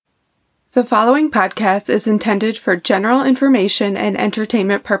The following podcast is intended for general information and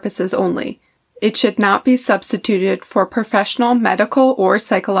entertainment purposes only. It should not be substituted for professional medical or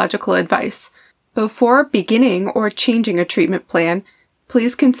psychological advice. Before beginning or changing a treatment plan,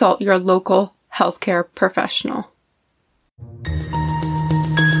 please consult your local healthcare professional.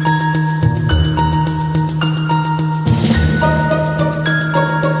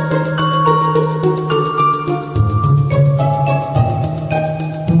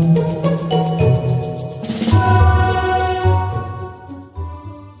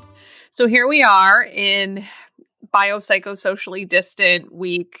 So here we are in biopsychosocially distant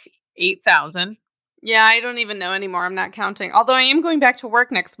week 8,000. Yeah, I don't even know anymore. I'm not counting. Although I am going back to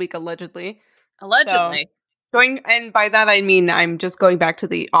work next week, allegedly. Allegedly. And by that I mean I'm just going back to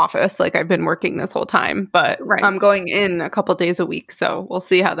the office like I've been working this whole time. But Right. I'm going in a couple days a week, so we'll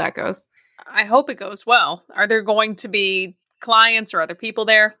see how that goes. I hope it goes well. Are there going to be clients or other people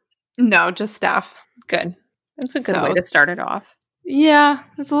there? No, just staff. Good. That's a good So- way to start it off. Yeah,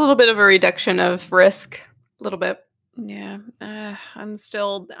 it's a little bit of a reduction of risk. A little bit. Yeah, I'm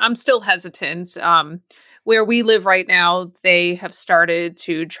still hesitant. Where we live right now, they have started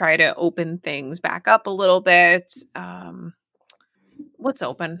to try to open things back up a little bit. What's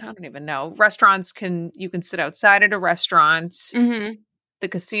open? I don't even know. Restaurants you can sit outside at a restaurant. Mm-hmm. The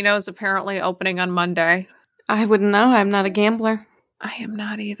casino is apparently opening on Monday. I wouldn't know. I'm not a gambler. I am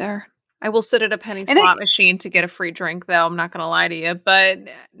not either. I will sit at a penny And slot machine to get a free drink, though. I'm not going to lie to you, but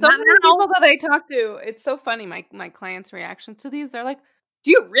Some not of the now. people that I talk to, it's so funny. My clients' reactions to these, they're like,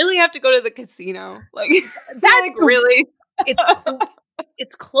 "Do you really have to go to the casino?" Like, That's like really?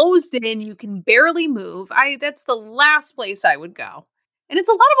 It's closed in. You can barely move. That's the last place I would go. And it's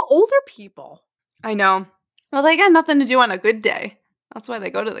a lot of older people. I know. Well, they got nothing to do on a good day. That's why they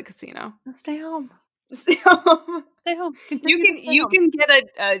go to the casino. Stay home. Stay home. Stay home. You can get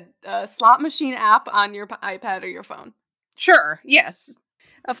a slot machine app on your iPad or your phone. Sure. Yes.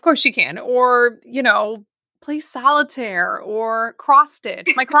 Of course you can. Or, play solitaire or cross stitch.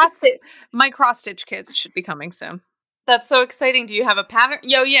 My cross stitch kids should be coming soon. That's so exciting. Do you have a pattern?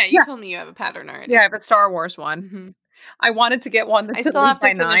 Yeah, you Yeah. told me you have a pattern already. Yeah, I have a Star Wars one. Mm-hmm. I wanted to get one that's I still have to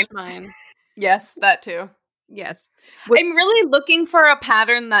by finish 9. mine. Yes, that too. Yes. I'm really looking for a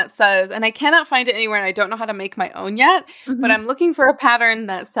pattern that says, and I cannot find it anywhere, and I don't know how to make my own yet, but I'm looking for a pattern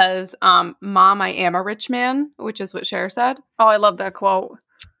that says, Mom, I am a rich man, which is what Cher said. Oh, I love that quote.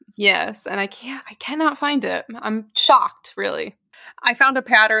 Yes, and I cannot find it. I'm shocked, really. I found a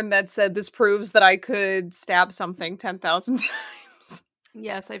pattern that said this proves that I could stab something 10,000 times.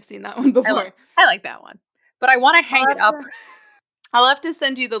 Yes, I've seen that one before. I like that one. But I want to hang it up. I'll have to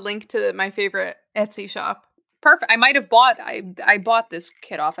send you the link to my favorite Etsy shop. Perfect. I might have I bought this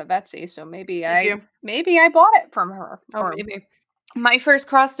kit off of Etsy, so maybe you? maybe I bought it from her. Oh, Or- maybe. My first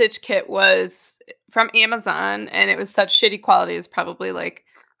cross stitch kit was from Amazon, and it was such shitty quality. It was probably like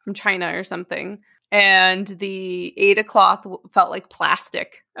from China or something. And the Aida cloth felt like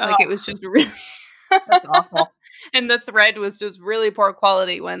plastic. Like it was just really That's awful. and the thread was just really poor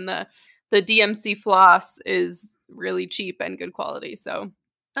quality when the DMC floss is really cheap and good quality. So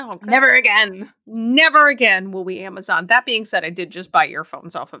Oh, okay. never again. Never again will we Amazon. That being said, I did just buy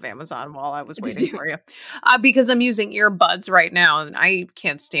earphones off of Amazon while I was Did waiting you? for you. Because I'm using earbuds right now, and I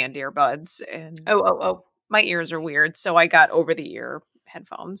can't stand earbuds. And Oh. my ears are weird, so I got over-the-ear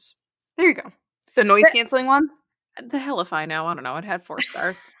headphones. There you go. The noise canceling ones? The hell if I know. I don't know. It had 4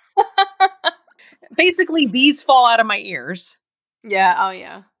 stars. Basically, these fall out of my ears. Yeah. Oh,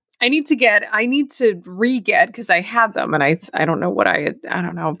 yeah. I need to re-get because I had them, and I don't know what I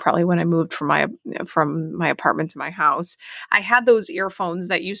don't know, probably when I moved from my apartment to my house. I had those earphones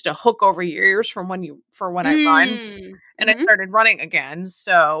that used to hook over your ears for when I run, and I started running again.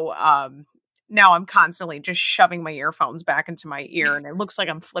 So now I'm constantly just shoving my earphones back into my ear, and it looks like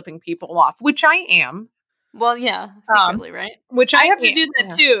I'm flipping people off, which I am. Well, yeah, secretly, right? Which I have to am, do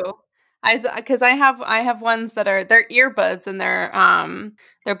that too. Because I have ones that they're earbuds and they're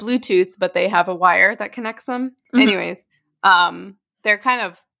Bluetooth, but they have a wire that connects them. Mhm. Anyways, they're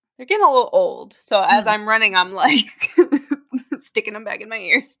getting a little old. So as I'm running, I'm like sticking them back in my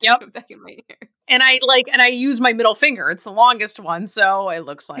ears. And I use my middle finger. It's the longest one, so it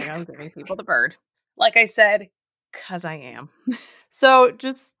looks like I'm giving people the bird. Like I said, because I am. So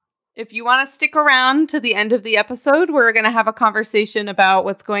just if you want to stick around to the end of the episode, we're going to have a conversation about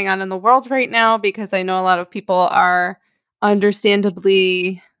what's going on in the world right now, because I know a lot of people are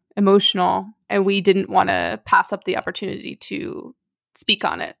understandably emotional, and we didn't want to pass up the opportunity to speak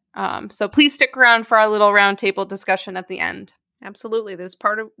on it. So please stick around for our little roundtable discussion at the end. Absolutely. This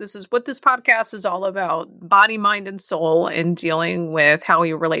is what this podcast is all about: body, mind, and soul, and dealing with how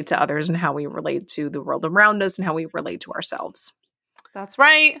we relate to others and how we relate to the world around us and how we relate to ourselves. That's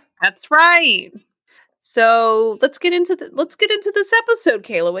right. That's right. So let's get into this episode,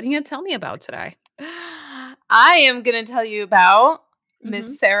 Kayla. What are you gonna tell me about today? I am gonna tell you about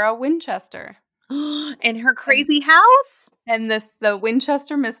Miss Sarah Winchester. And her crazy house? And the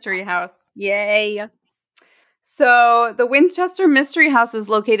Winchester Mystery House. Yay. So the Winchester Mystery House is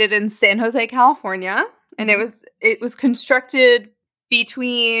located in San Jose, California, and it was constructed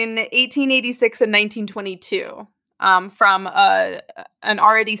between 1886 and 1922 from an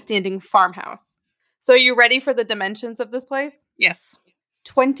already standing farmhouse. So are you ready for the dimensions of this place? Yes.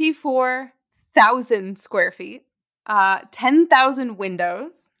 24,000 square feet, 10,000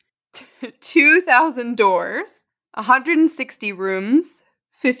 windows, 2,000 doors, 160 rooms,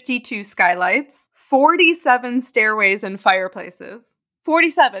 52 skylights, 47 stairways and fireplaces.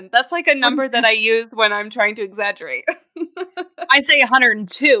 47. That's like a number that I use when I'm trying to exaggerate. I say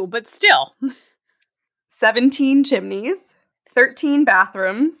 102, but still. 17 chimneys, 13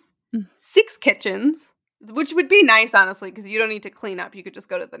 bathrooms, 6 kitchens, which would be nice, honestly, because you don't need to clean up. You could just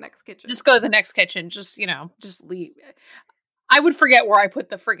go to the next kitchen. Just go to the next kitchen. Just leave. I would forget where I put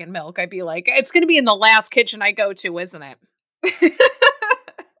the friggin' milk. I'd be like, it's going to be in the last kitchen I go to, isn't it?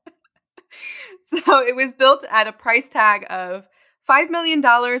 So it was built at a price tag of $5 million in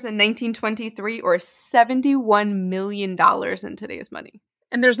 1923 or $71 million in today's money.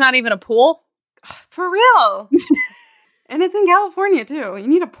 And there's not even a pool? For real. And it's in California, too. You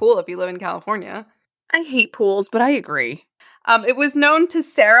need a pool if you live in California. I hate pools, but I agree. It was known to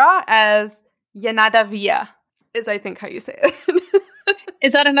Sarah as Llanada Villa, is I think how you say it.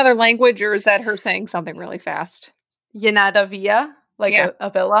 Is that another language, or is that her saying something really fast? Llanada Villa, like a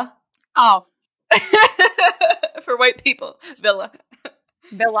villa. Oh. For white people, villa.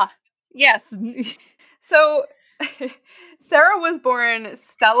 Villa. Yes. So, Sarah was born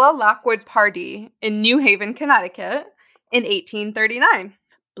Stella Lockwood Pardee in New Haven, Connecticut in 1839.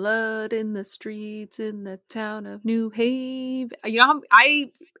 Blood in the streets in the town of New Haven. You know,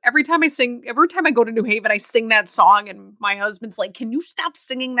 every time I go to New Haven, I sing that song, and my husband's like, "Can you stop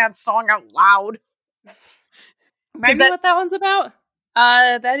singing that song out loud?" Remind me what that one's about?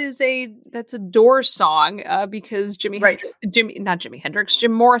 That's a Doors song, because Jim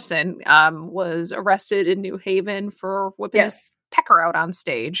Morrison, was arrested in New Haven for whipping his pecker out on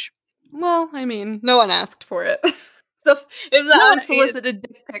stage. Well, I mean, no one asked for it. It's an unsolicited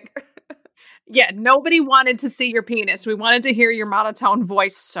dick pic. Yeah, nobody wanted to see your penis. We wanted to hear your monotone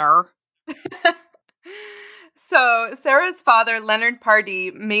voice, sir. So, Sarah's father, Leonard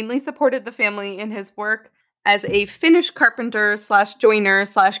Pardee, mainly supported the family in his work as a Finnish carpenter / joiner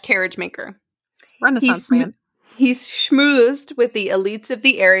 / carriage maker. Renaissance man. He schmoozed with the elites of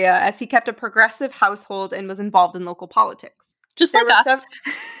the area as he kept a progressive household and was involved in local politics. Just like us.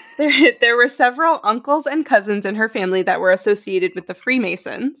 There were several uncles and cousins in her family that were associated with the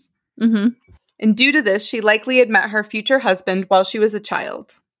Freemasons. Mm-hmm. And due to this, she likely had met her future husband while she was a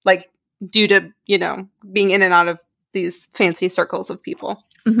child. Like, due to, being in and out of these fancy circles of people.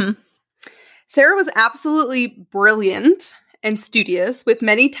 Mm-hmm. Sarah was absolutely brilliant and studious with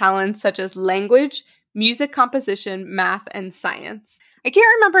many talents such as language, music composition, math, and science. I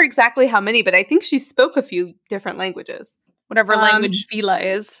can't remember exactly how many, but I think she spoke a few different languages. Whatever language Fila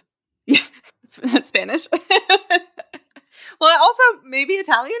is. Yeah, Spanish. Well, also maybe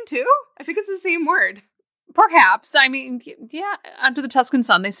Italian too. I think it's the same word. Perhaps. I mean, yeah, under the Tuscan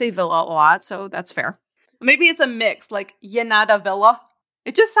sun, they say villa a lot, so that's fair. Maybe it's a mix, like Llanada Villa.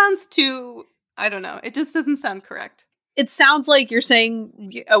 It just sounds too, I don't know. It just doesn't sound correct. It sounds like you're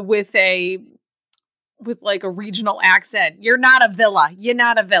saying with like a regional accent. You're not a villa. You're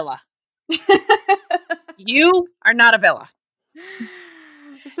not a villa. You are not a villa.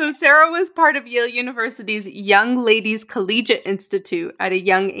 So Sarah was part of Yale University's Young Ladies Collegiate Institute at a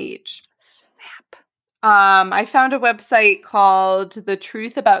young age. Snap. I found a website called The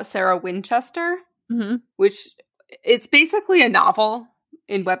Truth About Sarah Winchester, which it's basically a novel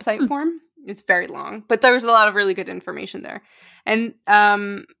in website form. It's very long, but there was a lot of really good information there. And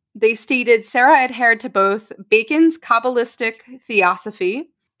they stated Sarah adhered to both Bacon's Kabbalistic theosophy.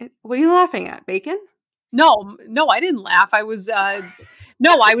 What are you laughing at, Bacon? No, I didn't laugh. I was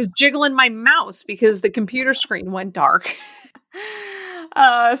jiggling my mouse because the computer screen went dark.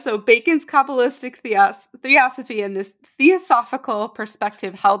 So Bacon's Kabbalistic theosophy and this theosophical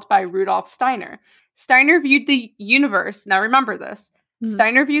perspective held by Rudolf Steiner. Steiner viewed the universe, now remember this,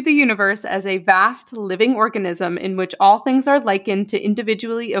 Steiner viewed the universe as a vast living organism in which all things are likened to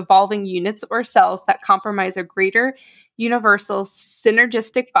individually evolving units or cells that comprise a greater universal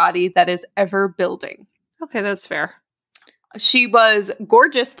synergistic body that is ever building. Okay, that's fair. She was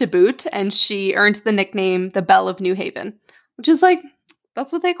gorgeous to boot, and she earned the nickname the Belle of New Haven, which is like,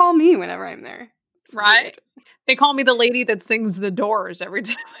 that's what they call me whenever I'm there. It's right? weird. They call me the lady that sings the Doors every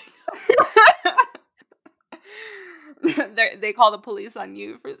time. They call the police on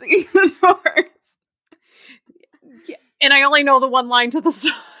you for singing the Doors. Yeah. And I only know the one line to the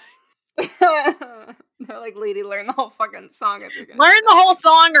song. They're like, lady, learn the whole fucking song if you're gonna Learn the whole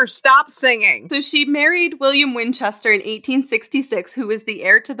song or stop singing. So she married William Winchester in 1866, who was the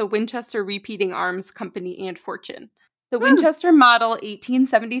heir to the Winchester Repeating Arms Company and fortune. The Winchester Model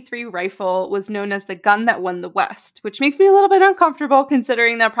 1873 rifle was known as the gun that won the West, which makes me a little bit uncomfortable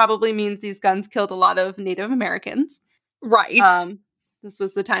considering that probably means these guns killed a lot of Native Americans. Right. This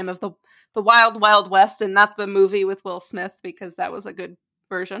was the time of the Wild Wild West and not the movie with Will Smith, because that was a good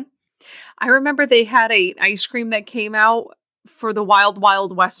version. I remember they had a ice cream that came out for the Wild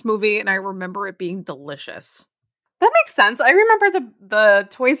Wild West movie, and I remember it being delicious. That makes sense. I remember the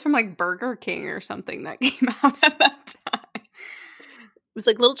toys from like Burger King or something that came out at that time. It was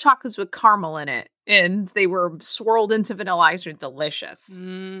like little chocolates with caramel in it, and they were swirled into vanilla ice cream. Delicious.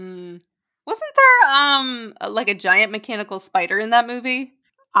 Wasn't there like a giant mechanical spider in that movie?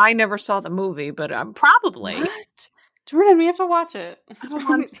 I never saw the movie, but probably. What? Jordan, we have to watch it. I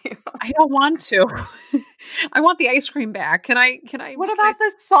don't want to. I want the ice cream back. Can I? What about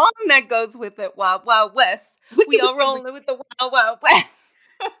the song that goes with it? Wild Wild West. We all rolling with the Wild Wild West.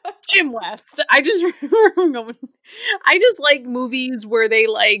 Jim West. I just like movies where they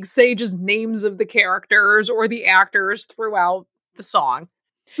like say just names of the characters or the actors throughout the song.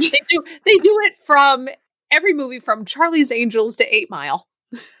 They do it from every movie from Charlie's Angels to 8 Mile.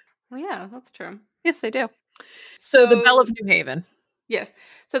 Well, yeah, that's true. Yes, they do. So the Belle of New Haven. Yes.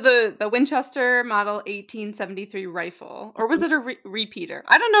 So the Winchester Model 1873 rifle, or was it a repeater?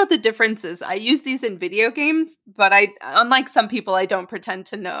 I don't know what the difference is. I use these in video games, but unlike some people, I don't pretend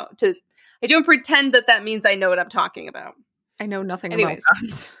to know. I don't pretend that means I know what I'm talking about. I know nothing about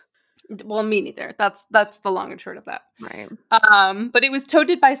that. Well, me neither. That's the long and short of that. Right. But it was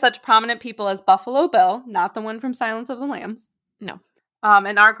toted by such prominent people as Buffalo Bill, not the one from Silence of the Lambs. No.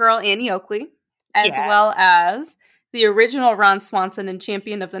 And our girl Annie Oakley, as well as the original Ron Swanson and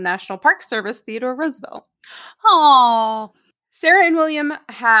champion of the National Park Service, Theodore Roosevelt. Aww. Sarah and William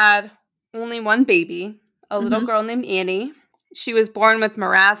had only one baby, a little girl named Annie. She was born with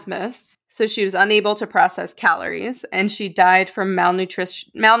marasmus, so she was unable to process calories, and she died from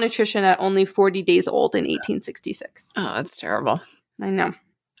malnutrition at only 40 days old in 1866. Oh, that's terrible. I know.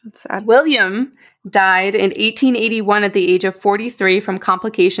 That's sad. William died in 1881 at the age of 43 from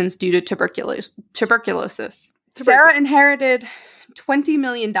complications due to tuberculosis. Sarah inherited $20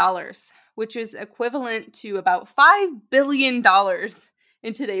 million, which is equivalent to about $5 billion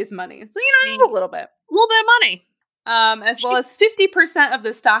in today's money. So, just a little bit. A little bit of money. As well as 50% of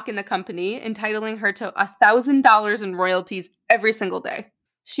the stock in the company, entitling her to $1,000 in royalties every single day.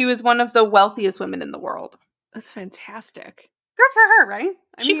 She was one of the wealthiest women in the world. That's fantastic. Good for her, right?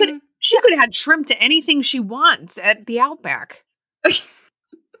 She could have had shrimp to anything she wants at the Outback.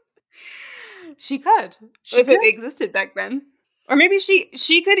 She could. If it existed back then. Or maybe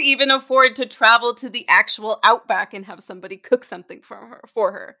she could even afford to travel to the actual Outback and have somebody cook something for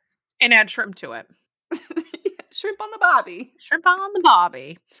her. And add shrimp to it. Shrimp on the bobby. Shrimp on the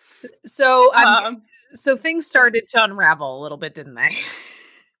bobby. So, so things started to unravel a little bit, didn't they?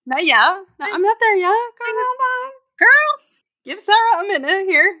 I'm not there yet. Girl. Give Sarah a minute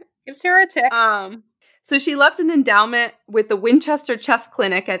here. Give Sarah a tick. So she left an endowment with the Winchester Chest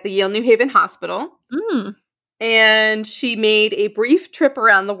Clinic at the Yale New Haven Hospital. And she made a brief trip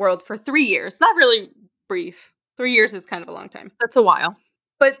around the world for 3 years. Not really brief. 3 years is kind of a long time. That's a while.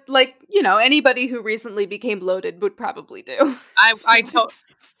 But, anybody who recently became loaded would probably do. I told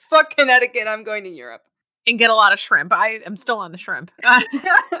fuck Connecticut, I'm going to Europe. And get a lot of shrimp. I am still on the shrimp.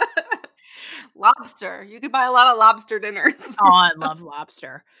 Lobster. You could buy a lot of lobster dinners. Oh, I love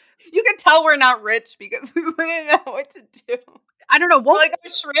lobster. You can tell we're not rich because we wouldn't know what to do. I don't know. Like a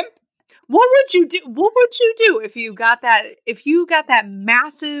shrimp? What would you do? What would you do if you got that? If you got that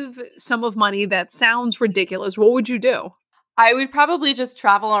massive sum of money that sounds ridiculous, what would you do? I would probably just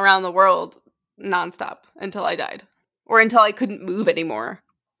travel around the world nonstop until I died. Or until I couldn't move anymore.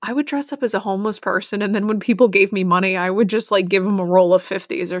 I would dress up as a homeless person, and then when people gave me money, I would just like give them a roll of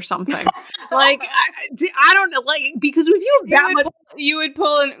 50s or something. Like I don't know, like because if you have that much, you would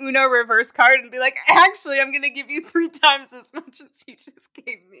pull an Uno reverse card and be like, actually, I'm going to give you 3 times as much as you just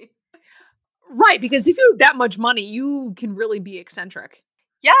gave me. Right, because if you have that much money, you can really be eccentric.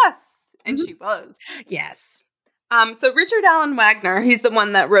 Yes, and she was. Yes. So Richard Allen Wagner, he's the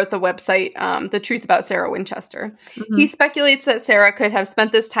one that wrote the website, The Truth About Sarah Winchester. Mm-hmm. He speculates that Sarah could have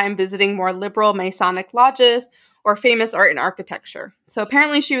spent this time visiting more liberal Masonic lodges or famous art and architecture. So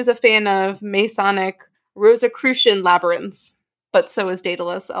apparently she was a fan of Masonic Rosicrucian labyrinths, but so is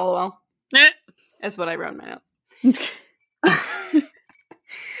Daedalus, lol. That's what I wrote in my notes.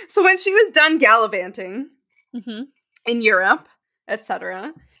 So when she was done gallivanting in Europe,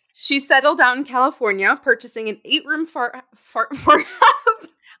 etc., she settled down in California, purchasing an 8-room fart house.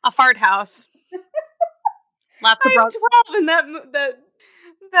 A fart house. I'm 12, and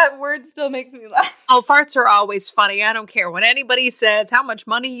that word still makes me laugh. Oh, farts are always funny. I don't care what anybody says, how much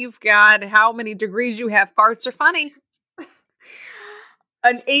money you've got, how many degrees you have. Farts are funny.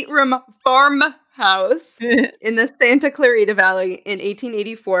 An 8-room farmhouse in the Santa Clarita Valley in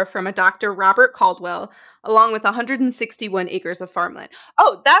 1884 from a Dr. Robert Caldwell, along with 161 acres of farmland.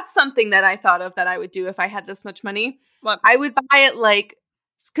 Oh, that's something that I thought of that I would do if I had this much money. What? I would buy it like,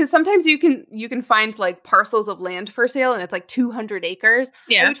 because sometimes you can find like parcels of land for sale and it's like 200 acres.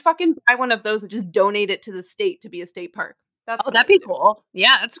 Yeah. I would fucking buy one of those and just donate it to the state to be a state park. That'd be cool.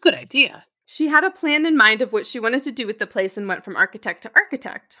 Yeah, that's a good idea. She had a plan in mind of what she wanted to do with the place and went from architect to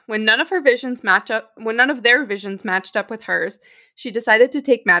architect. When none of their visions matched up with hers, she decided to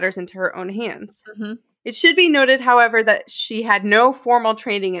take matters into her own hands. Mm-hmm. It should be noted, however, that she had no formal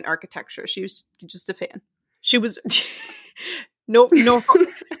training in architecture. She was just a fan. She was no,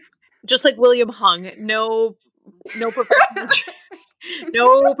 just like William Hung, no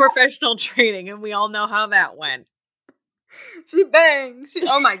professional training, and we all know how that went. She banged.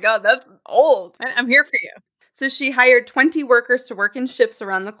 Oh my God, that's old. I'm here for you. So she hired 20 workers to work in shifts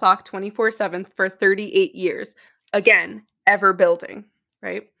around the clock 24/7 for 38 years. Again, ever building,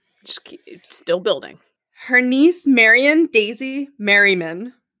 right? Just still building. Her niece, Marion Daisy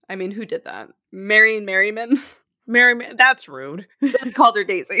Merriman. I mean, who did that? Marion Merriman? Merriman, that's rude. I called her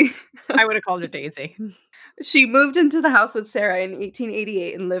Daisy. I would have called her Daisy. She moved into the house with Sarah in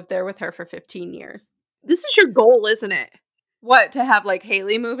 1888 and lived there with her for 15 years. This is your goal, isn't it? What, to have like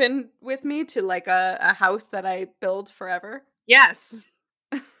Haley move in with me to like a house that I build forever? Yes.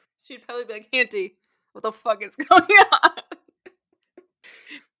 She'd probably be like, Auntie, what the fuck is going on?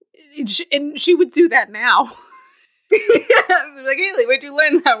 And she would do that now. Yeah, like, Haley, where'd you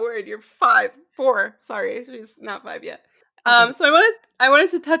learn that word? You're 4. Sorry, she's not 5 yet. Okay. So I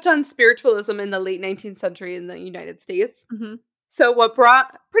wanted to touch on spiritualism in the late 19th century in the United States. Mm-hmm. So what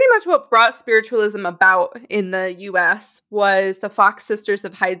brought spiritualism about in the U.S. was the Fox Sisters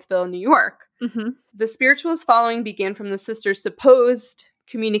of Hydesville, New York. Mm-hmm. The spiritualist following began from the sisters' supposed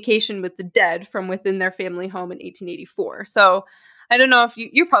communication with the dead from within their family home in 1884. So I don't know if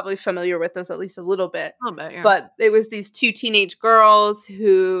you're probably familiar with this at least a little bit. Yeah. But it was these 2 teenage girls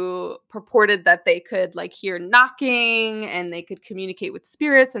who purported that they could like hear knocking and they could communicate with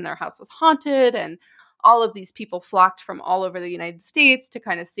spirits and their house was haunted, and all of these people flocked from all over the United States to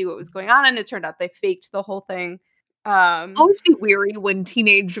kind of see what was going on, and it turned out they faked the whole thing. Always be weary when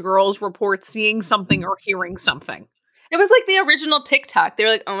teenage girls report seeing something or hearing something. It was like the original TikTok. They were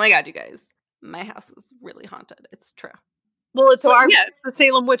like, oh my God, you guys, my house is really haunted. It's true. Well, it's it's the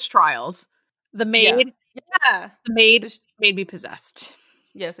Salem witch trials. The maid. Yeah. The maid made me possessed.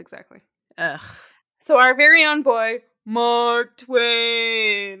 Yes, exactly. Ugh. So our very own boy, Mark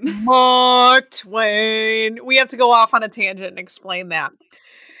Twain. Mark Twain. We have to go off on a tangent and explain that.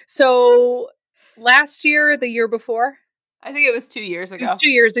 So last year, the year before? I think it was 2 years ago. 2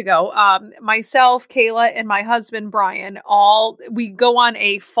 years ago. Myself, Kayla, and my husband, Brian, we go on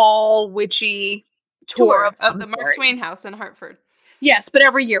a fall witchy tour of the Mark Twain house in Hartford. Yes, but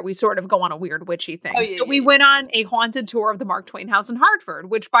every year we sort of go on a weird witchy thing. We went on a haunted tour of the Mark Twain house in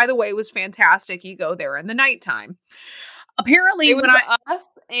Hartford, which, by the way, was fantastic. You go there in the nighttime. Apparently, it was us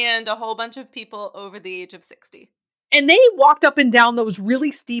and a whole bunch of people over the age of 60. And they walked up and down those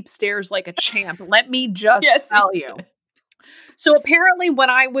really steep stairs like a champ. Let me just tell you. So apparently when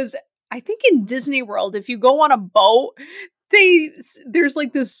I was, I think in Disney World, if you go on a boat, there's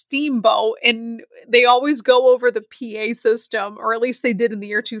like this steamboat and they always go over the PA system, or at least they did in the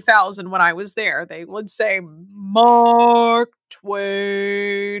year 2000 when I was there. They would say, Mark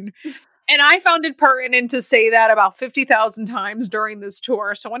Twain. And I found it pertinent to say that about 50,000 times during this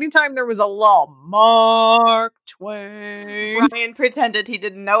tour. So anytime there was a lull, Mark Twain. Brian pretended he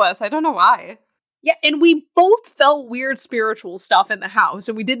didn't know us. I don't know why. Yeah, and we both felt weird spiritual stuff in the house,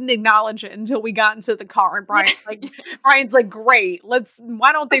 and we didn't acknowledge it until we got into the car. And Brian's like, "Great,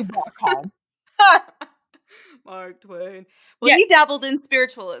 why don't they walk home?" Mark Twain. Well, he dabbled in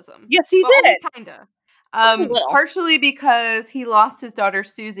spiritualism. Yes, he did. Kinda. Partially because he lost his daughter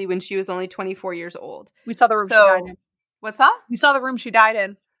Susie when she was only 24 years old. We saw the room she died in. What's that? We saw the room she died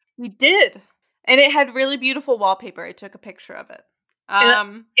in. We did. And it had really beautiful wallpaper. I took a picture of it.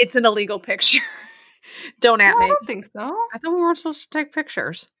 It's an illegal picture. Don't at me. I don't think so. I thought we weren't supposed to take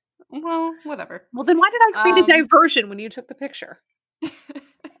pictures. Well, whatever. Well, then why did I create a diversion when you took the picture?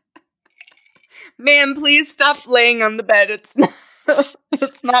 Ma'am, please stop laying on the bed. It's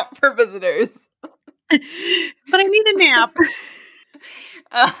not for visitors. But I need a nap.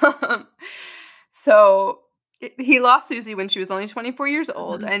 So he lost Susie when she was only 24 years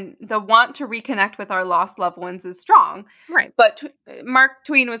old, and the want to reconnect with our lost loved ones is strong. Right. But Mark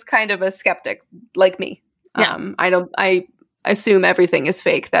Twain was kind of a skeptic, like me. Yeah. I assume everything is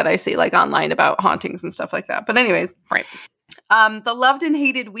fake that I see like online about hauntings and stuff like that. But anyways. Right. The loved and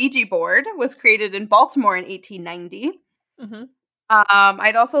hated Ouija board was created in Baltimore in 1890. Mm-hmm.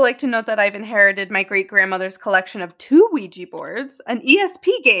 I'd also like to note that I've inherited my great-grandmother's collection of 2 Ouija boards, an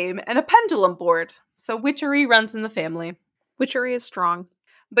ESP game, and a pendulum board. So witchery runs in the family. Witchery is strong.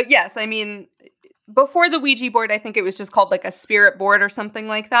 But yes, I mean, before the Ouija board, I think it was just called like a spirit board or something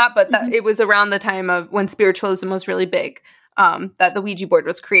like that. But it was around the time of when spiritualism was really big that the Ouija board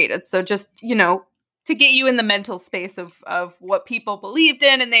was created. So just, to get you in the mental space of what people believed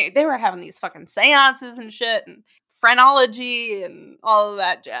in. And they were having these fucking seances and shit and phrenology and all of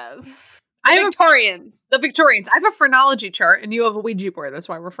that jazz. The Victorians. I have a phrenology chart and you have a Ouija board. That's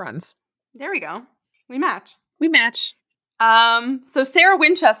why we're friends. There we go. We match. So Sarah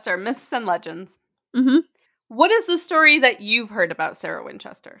Winchester, myths and legends. Mm-hmm. What is the story that you've heard about Sarah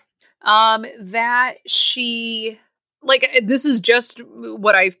Winchester? That she, this is just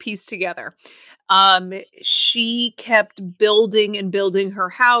what I've pieced together. She kept building and building her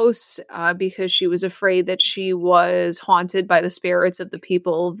house because she was afraid that she was haunted by the spirits of the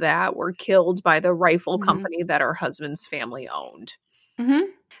people that were killed by the rifle company that her husband's family owned.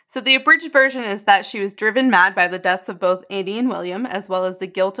 Mm-hmm. So the abridged version is that she was driven mad by the deaths of both Annie and William, as well as the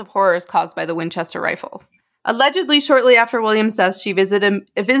guilt of horrors caused by the Winchester rifles. Allegedly, shortly after William's death, she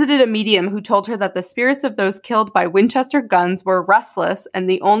visited a medium who told her that the spirits of those killed by Winchester guns were restless, and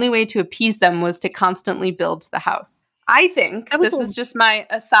the only way to appease them was to constantly build the house. I think, this is just my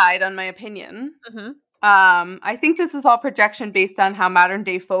aside on my opinion, I think this is all projection based on how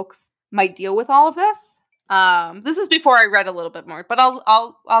modern-day folks might deal with all of this. This is before I read a little bit more, but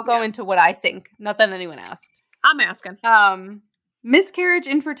I'll go into what I think. Not that anyone asked. I'm asking. Miscarriage,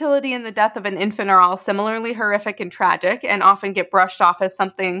 infertility, and the death of an infant are all similarly horrific and tragic, and often get brushed off as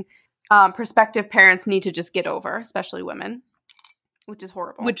something prospective parents need to just get over, especially women, which is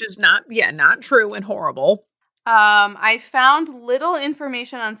horrible. Which is not true and horrible. I found little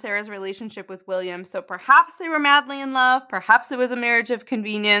information on Sarah's relationship with William, so perhaps they were madly in love, perhaps it was a marriage of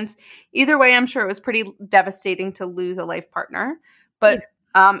convenience. Either way, I'm sure it was pretty devastating to lose a life partner. But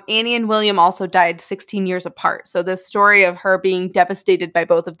Annie and William also died 16 years apart, so the story of her being devastated by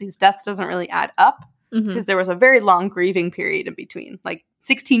both of these deaths doesn't really add up, because there was a very long grieving period in between.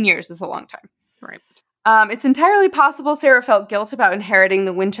 16 years is a long time. Right. It's entirely possible Sarah felt guilt about inheriting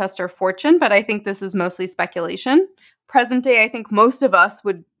the Winchester fortune, but I think this is mostly speculation. Present day, I think most of us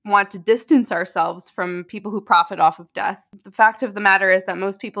would want to distance ourselves from people who profit off of death. The fact of the matter is that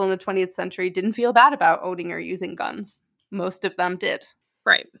most people in the 20th century didn't feel bad about owning or using guns. Most of them did.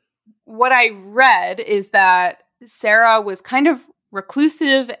 Right. What I read is that Sarah was kind of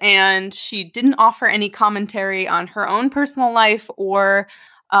reclusive and she didn't offer any commentary on her own personal life or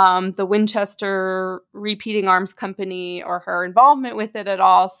the Winchester Repeating Arms Company or her involvement with it at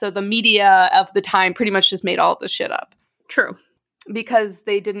all. So the media of the time pretty much just made all of this shit up. True. Because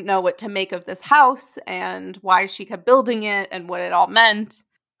they didn't know what to make of this house and why she kept building it and what it all meant.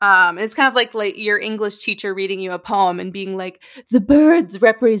 It's kind of like your English teacher reading you a poem and being like, the birds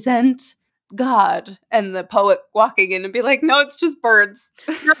represent God. And the poet walking in and be like, no, it's just birds.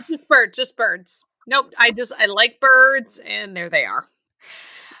 No, just birds. Nope, I like birds and there they are.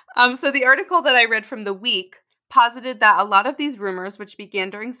 So the article that I read from The Week posited that a lot of these rumors, which began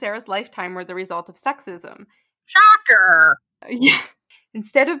during Sarah's lifetime, were the result of sexism. Shocker! Yeah.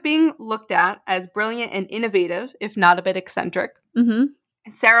 Instead of being looked at as brilliant and innovative, if not a bit eccentric,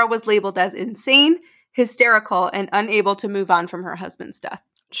 Sarah was labeled as insane, hysterical, and unable to move on from her husband's death.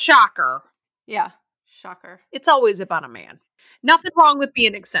 Shocker. Yeah. Shocker. It's always about a man. Nothing wrong with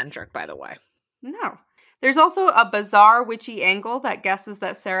being eccentric, by the way. No. There's also a bizarre witchy angle that guesses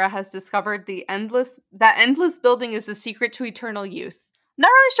that Sarah has discovered that endless building is the secret to eternal youth. Not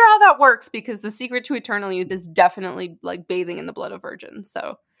really sure how that works because the secret to eternal youth is definitely like bathing in the blood of virgins.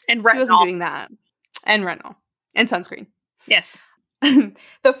 So And she wasn't doing that. And retinol. And sunscreen. Yes.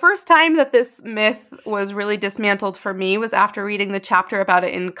 The first time that this myth was really dismantled for me was after reading the chapter about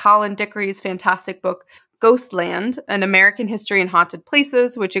it in Colin Dickory's fantastic book, Ghostland, An American History in Haunted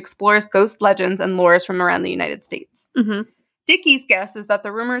Places, which explores ghost legends and lores from around the United States. Mm-hmm. Dickey's guess is that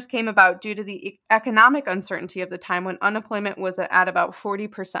the rumors came about due to the economic uncertainty of the time when unemployment was at about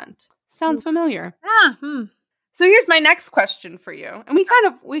 40%. Sounds familiar. So here's my next question for you. And we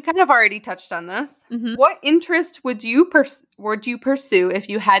kind of already touched on this. Mm-hmm. What interest would you pursue if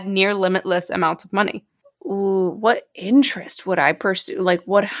you had near limitless amounts of money? Ooh, what interest would I pursue? Like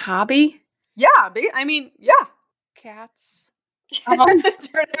what hobby? Yeah, I mean, yeah. Cats.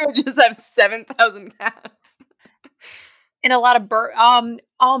 Turner would just have 7,000 cats. And a lot of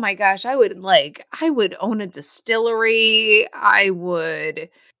oh my gosh, I would own a distillery. I would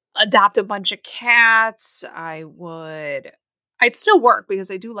adopt a bunch of cats. I'd still work because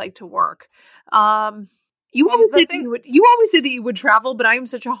I do like to work. You always say that you would travel, but I am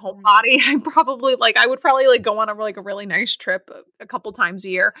such a homebody. I would probably go on a really nice trip a couple times a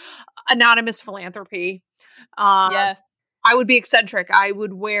year. Anonymous philanthropy. Yes. I would be eccentric. I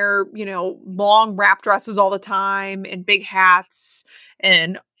would wear, long wrap dresses all the time and big hats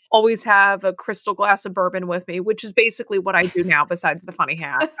and always have a crystal glass of bourbon with me, which is basically what I do now besides the funny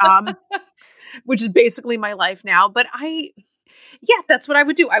hat, which is basically my life now. But that's what I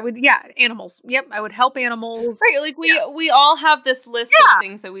would do. Animals. Yep. I would help animals. Right. Like we all have this list of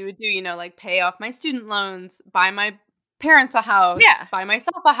things that we would do, like pay off my student loans, buy my parents a house, buy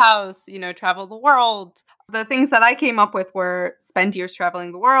myself a house, travel the world. The things that I came up with were spend years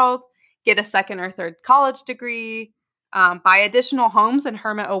traveling the world, get a second or third college degree, buy additional homes and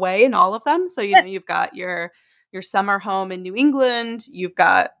hermit away in all of them. So, you've got your summer home in New England, you've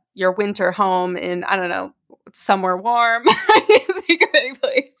got your winter home in, I don't know, somewhere warm. I can't think of any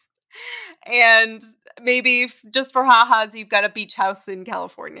place. And maybe just for ha-has, you've got a beach house in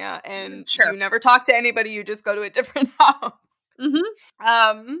California and you never talk to anybody. You just go to a different house.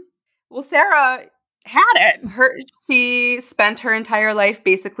 Mm-hmm. Well, Sarah had it. She spent her entire life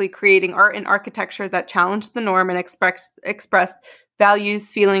basically creating art and architecture that challenged the norm and expressed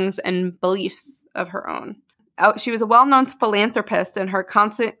values, feelings, and beliefs of her own. She was a well-known philanthropist, and her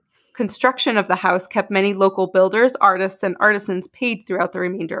constant construction of the house kept many local builders, artists, and artisans paid throughout the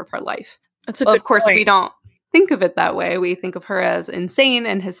remainder of her life. That's a good Of course, point. We don't think of it that way. We think of her as insane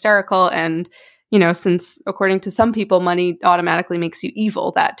and hysterical, and, since according to some people, money automatically makes you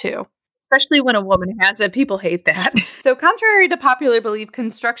evil, that too. Especially when a woman has it. People hate that. So contrary to popular belief,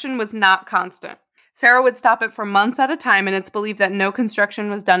 construction was not constant. Sarah would stop it for months at a time, and it's believed that no construction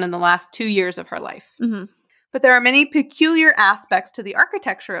was done in the last 2 years of her life. Mm-hmm. But there are many peculiar aspects to the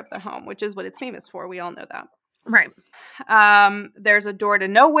architecture of the home, which is what it's famous for. We all know that. Right. There's a door to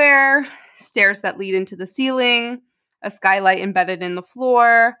nowhere, stairs that lead into the ceiling, a skylight embedded in the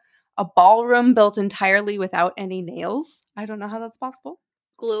floor, a ballroom built entirely without any nails. I don't know how that's possible.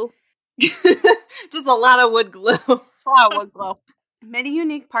 Glue. Just a lot of wood glue. A lot of wood glue. Many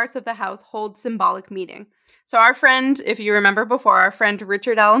unique parts of the house hold symbolic meaning. So our friend, if you remember before, our friend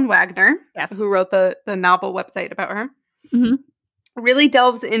Richard Allen Wagner, who wrote the novel website about her, really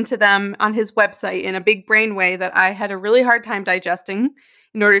delves into them on his website in a big brain way that I had a really hard time digesting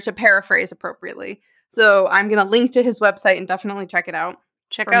in order to paraphrase appropriately. So I'm going to link to his website and definitely check it out.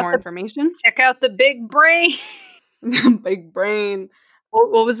 Check out more information. Check out the big brain. Big brain.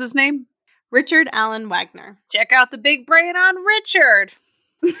 What was his name? Richard Allen Wagner. Check out the big brain on Richard.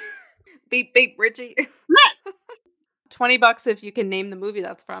 Beep, beep, Richie. $20 if you can name the movie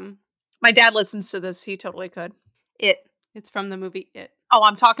that's from. My dad listens to this. He totally could. It's from the movie It. Oh,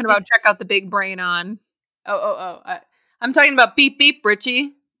 I'm talking about check out the big brain on. I'm talking about Beep, beep,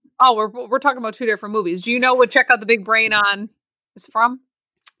 Richie. Oh, we're talking about two different movies. Do you know what Check Out the Big Brain on is from?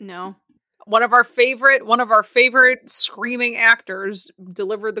 No. One of our favorite screaming actors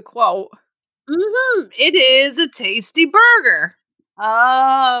delivered the quote. It is a tasty burger.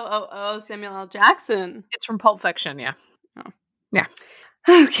 Oh, Samuel L. Jackson. It's from Pulp Fiction, yeah. Oh. Yeah.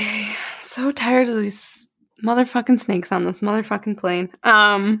 Okay. So tired of these motherfucking snakes on this motherfucking plane.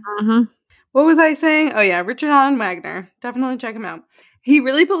 What was I saying? Oh yeah, Richard Allen Wagner. Definitely check him out. He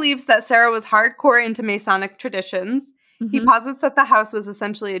really believes that Sarah was hardcore into Masonic traditions. He posits that the house was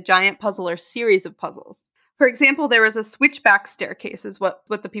essentially a giant puzzle or series of puzzles. For example, there is a switchback staircase, is what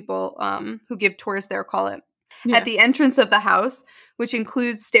the people who give tours there call it, at the entrance of the house, which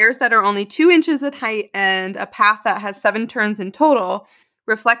includes stairs that are only 2 inches in height and a path that has 7 turns in total,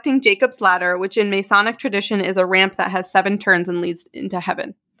 reflecting Jacob's ladder, which in Masonic tradition is a ramp that has 7 turns and leads into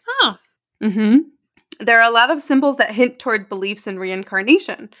heaven. Huh. Mm-hmm. There are a lot of symbols that hint toward beliefs in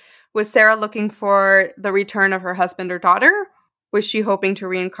reincarnation. Was Sarah looking for the return of her husband or daughter? Was she hoping to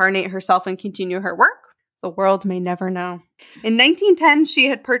reincarnate herself and continue her work? The world may never know. In 1910, she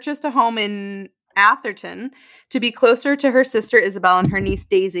had purchased a home in Atherton to be closer to her sister Isabel and her niece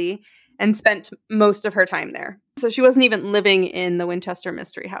Daisy, and spent most of her time there. So she wasn't even living in the Winchester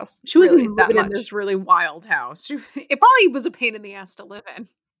Mystery House. She wasn't really living in this really wild house. It probably was a pain in the ass to live in.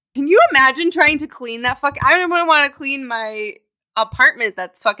 Can you imagine trying to clean that I don't want to clean my apartment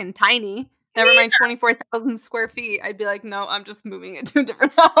that's fucking tiny. Never mind 24,000 square feet. I'd be like, no, I'm just moving it to a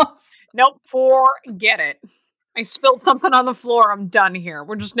different house. Nope, forget it. I spilled something on the floor. I'm done here.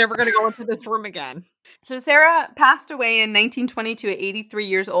 We're just never going to go into this room again. So Sarah passed away in 1922 at 83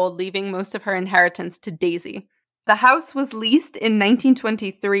 years old, leaving most of her inheritance to Daisy. The house was leased in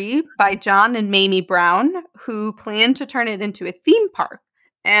 1923 by John and Mamie Brown, who planned to turn it into a theme park.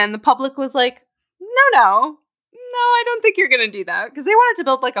 And the public was like, no, I don't think you're going to do that. Because they wanted to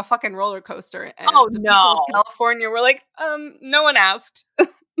build like a fucking roller coaster. And oh, the no. people of California were like, no one asked.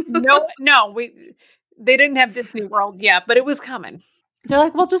 No, they didn't have Disney World yet, but it was coming. They're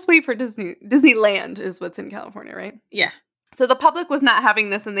like, well, just wait for Disneyland is what's in California, right? Yeah. So the public was not having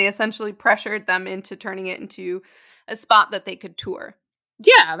this, and they essentially pressured them into turning it into a spot that they could tour.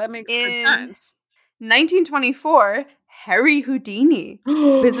 Yeah, that makes good sense. 1924, Harry Houdini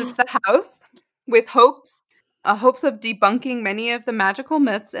visits the house with hopes of debunking many of the magical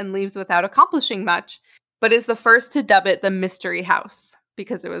myths and leaves without accomplishing much, but is the first to dub it the Mystery House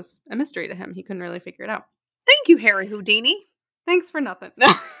because it was a mystery to him. He couldn't really figure it out. Thank you, Harry Houdini. Thanks for nothing.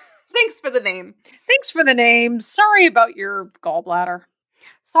 Thanks for the name. Thanks for the name. Sorry about your gallbladder.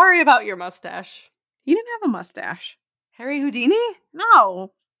 Sorry about your mustache. He didn't have a mustache. Harry Houdini?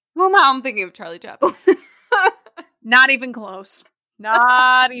 No. Well, now I'm thinking of Charlie Chaplin. Not even close.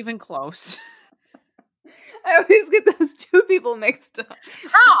 Not even close. I always get those two people mixed up.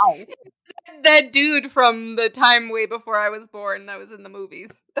 How? That dude from the time way before I was born that was in the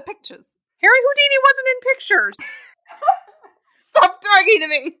movies. The pictures. Harry Houdini wasn't in pictures. Stop talking to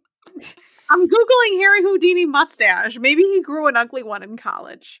me. I'm Googling Harry Houdini mustache. Maybe he grew an ugly one in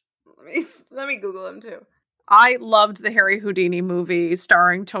college. Let me Google him too. I loved the Harry Houdini movie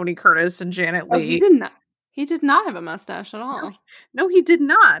starring Tony Curtis and Janet Leigh. He did not have a mustache at all. No, he did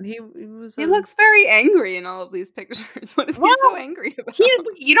not. He looks very angry in all of these pictures. What is he so angry about?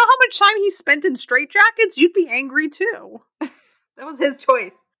 You know how much time he spent in straitjackets? You'd be angry too. That was his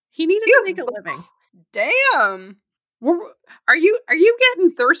choice. He needed to make a living. Damn. Are you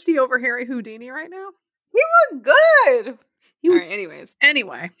getting thirsty over Harry Houdini right now? He looked good. All right, anyways.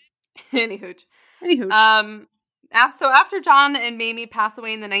 Anyway. Anywho. So after John and Mamie pass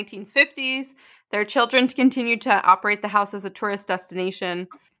away in the 1950s, their children continued to operate the house as a tourist destination.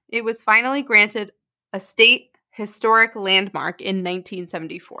 It was finally granted a state historic landmark in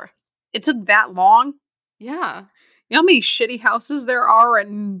 1974. It took that long? Yeah. You know how many shitty houses there are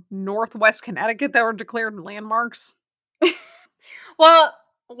in Northwest Connecticut that were declared landmarks? Well,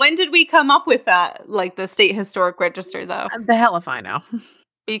 when did we come up with that? Like the state historic register, though? The hell if I know.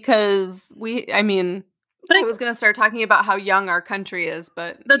 Because I was going to start talking about how young our country is,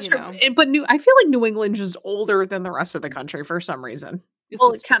 but that's true. But I feel like New England is older than the rest of the country for some reason.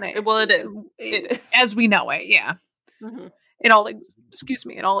 Well, it is. As we know it, yeah. Mm-hmm. It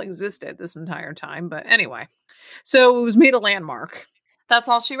all existed this entire time. But anyway, so it was made a landmark. That's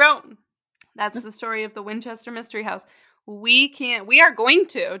all she wrote. That's the story of the Winchester Mystery House. We are going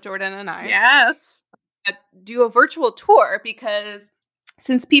to, Jordan and I. Yes. Do a virtual tour because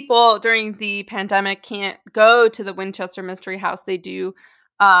since people during the pandemic can't go to the Winchester Mystery House, they're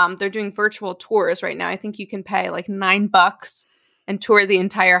doing virtual tours right now. I think you can pay like $9 and tour the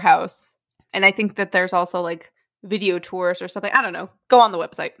entire house. And I think that there's also like video tours or something. I don't know. Go on the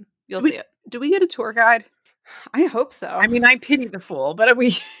website. You'll see it. Do we get a tour guide? I hope so. I mean, I pity the fool, but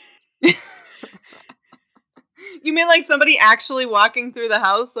we... You mean like somebody actually walking through the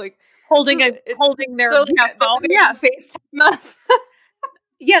house, like holding their phone? Yes.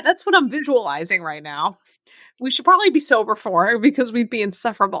 Yeah, that's what I'm visualizing right now. We should probably be sober for it because we'd be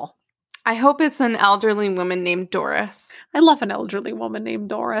insufferable. I hope it's an elderly woman named Doris. I love an elderly woman named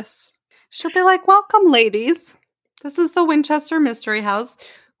Doris. She'll be like, welcome, ladies. This is the Winchester Mystery House.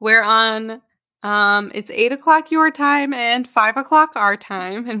 We're on It's 8 o'clock your time and 5 o'clock our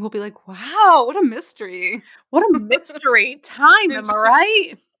time, and we'll be like, wow, what a mystery. What a mystery time, am I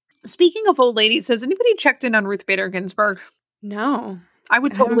right? Speaking of old ladies, has anybody checked in on Ruth Bader Ginsburg? No. I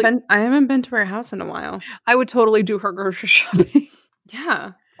haven't been to her house in a while. I would totally do her grocery shopping. Yeah,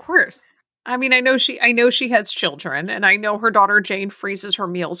 of course. I mean, I know she has children, and I know her daughter Jane freezes her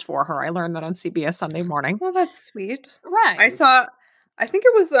meals for her. I learned that on CBS Sunday Morning. Well, that's sweet. Right. I think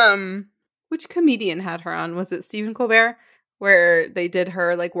it was which comedian had her on? Was it Stephen Colbert? Where they did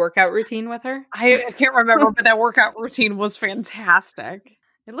her like workout routine with her? I can't remember, but that workout routine was fantastic.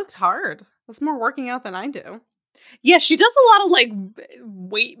 It looked hard. It's more working out than I do. Yeah, she does a lot of like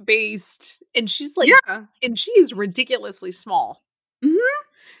weight based, and she's like, and she is ridiculously small. Mm-hmm.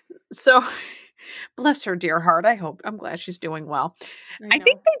 So, bless her dear heart. I'm glad she's doing well. I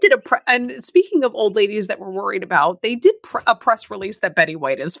think they did and speaking of old ladies that we're worried about, they did a press release that Betty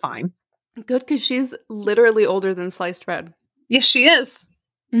White is fine. Good, because she's literally older than sliced bread. Yes, she is.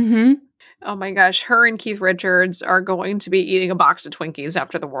 Mm-hmm. Oh my gosh, her and Keith Richards are going to be eating a box of Twinkies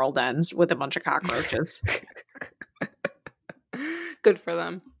after the world ends with a bunch of cockroaches. Good for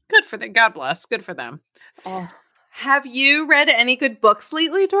them. Good for them. God bless. Good for them. Oh. Have you read any good books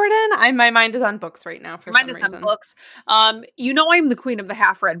lately, Jordan? My mind is on books right now. Mine is on books. I'm the queen of the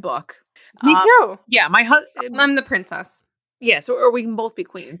half-read book. Me too. Yeah, I'm the princess. Yeah, or we can both be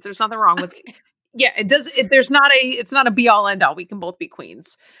queens. There's nothing wrong with. Yeah, it's not a be all end all. We can both be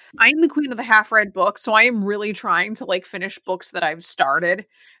queens. I'm the queen of the half-read book, so I am really trying to like finish books that I've started.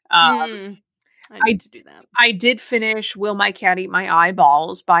 I need to do that. I did finish Will My Cat Eat My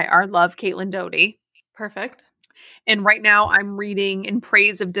Eyeballs by our love Caitlin Doty. Perfect. And right now I'm reading In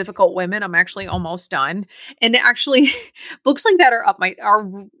Praise of Difficult Women. I'm actually almost done. And actually books like that are up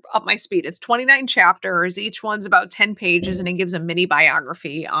my speed. It's 29 chapters. Each one's about 10 pages and it gives a mini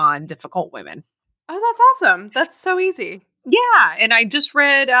biography on difficult women. Oh, that's awesome. That's so easy. Yeah. And I just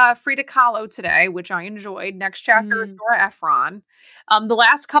read Frida Kahlo today, which I enjoyed. Next chapter is Nora Ephron. The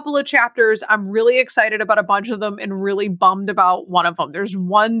last couple of chapters, I'm really excited about a bunch of them and really bummed about one of them. There's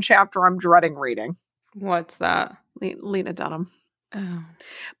one chapter I'm dreading reading. What's that? Lena Dunham. Oh.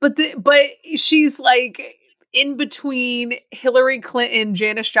 But she's like in between Hillary Clinton,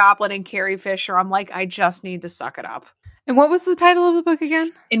 Janis Joplin, and Carrie Fisher. I'm like, I just need to suck it up. And what was the title of the book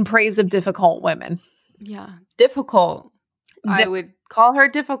again? In Praise of Difficult Women. Yeah. Difficult. I would call her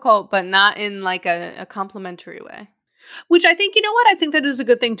difficult, but not in like a complimentary way. Which I think, you know what? I think that is a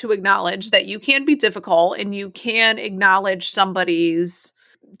good thing to acknowledge, that you can be difficult and you can acknowledge somebody's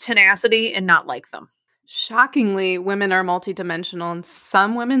tenacity and not like them. Shockingly, women are multidimensional, and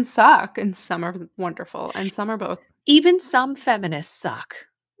some women suck and some are wonderful and some are both. Even some feminists suck.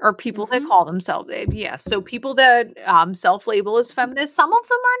 Or people that call themselves, yes. So people that self-label as feminists, some of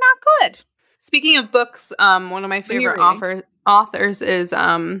them are not good. Speaking of books, one of my favorite authors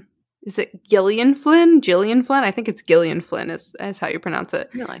is it Gillian Flynn? Gillian Flynn? I think it's Gillian Flynn is how you pronounce it.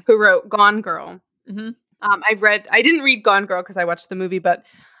 Really? Who wrote Gone Girl. Mm-hmm. I didn't read Gone Girl because I watched the movie, but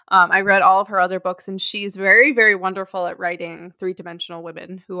I read all of her other books, and she's very, very wonderful at writing three-dimensional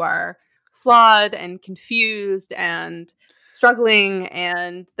women who are flawed and confused and struggling,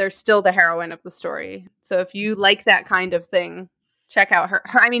 and they're still the heroine of the story. So if you like that kind of thing, check out her.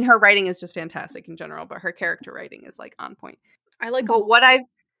 I mean, her writing is just fantastic in general, but her character writing is like on point.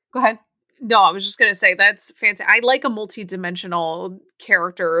 Go ahead. No, I was just going to say that's fantastic. I like a multi-dimensional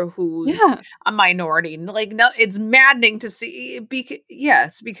character who's a minority. Like, no, it's maddening to see.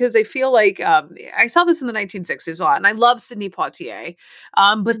 Because I feel like I saw this in the 1960s a lot, and I love Sidney Poitier.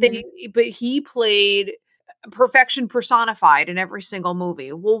 But he played perfection personified in every single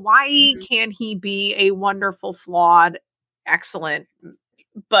movie. Well, why can't he be a wonderful, flawed, excellent,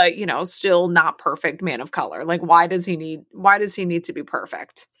 but still not perfect man of color? Like, why does he need to be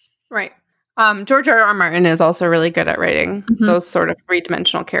perfect? Right. George R.R. Martin is also really good at writing those sort of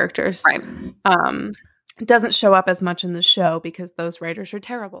three-dimensional characters. Right. It doesn't show up as much in the show because those writers are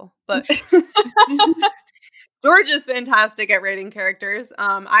terrible. But George is fantastic at writing characters.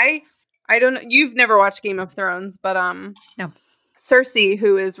 I don't know. You've never watched Game of Thrones, but no. Cersei,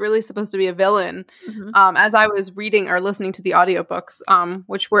 who is really supposed to be a villain, as I was reading or listening to the audiobooks,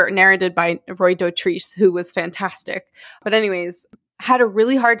 which were narrated by Roy Dotrice, who was fantastic. But anyways, had a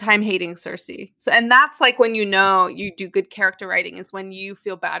really hard time hating Cersei. And that's like when you know you do good character writing, is when you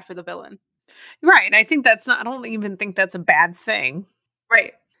feel bad for the villain. Right. And I think I don't even think that's a bad thing.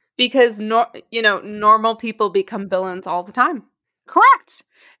 Right. Because, normal people become villains all the time. Correct.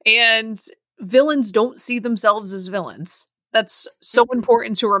 And villains don't see themselves as villains. That's so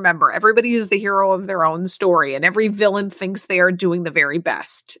important to remember. Everybody is the hero of their own story, and every villain thinks they are doing the very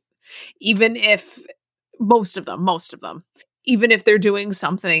best. even if most of them, even if they're doing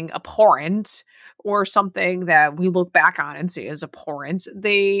something abhorrent or something that we look back on and see as abhorrent,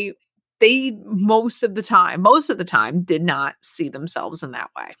 they most of the time did not see themselves in that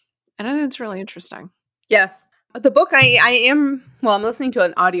way. And I think it's really interesting. Yes. The book I'm listening to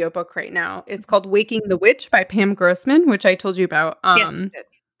an audiobook right now. It's called Waking the Witch by Pam Grossman, which I told you about. Yes, you did.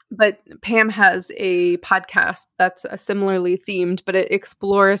 But Pam has a podcast that's similarly themed, but it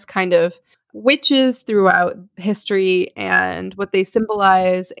explores kind of witches throughout history and what they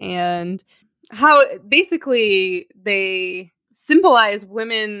symbolize and how basically they symbolize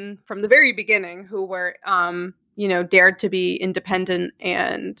women from the very beginning who were, dared to be independent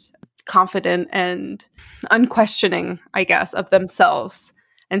and confident and unquestioning, I guess, of themselves.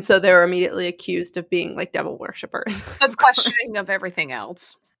 And so they were immediately accused of being like devil worshippers. Of questioning of everything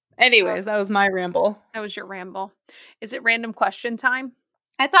else. Anyways, that was my ramble. That was your ramble. Is it random question time?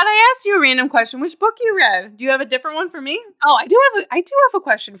 I thought I asked you a random question. Which book you read? Do you have a different one for me? Oh, I do have a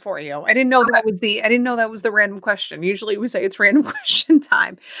question for you. I didn't know that was the random question. Usually we say it's random question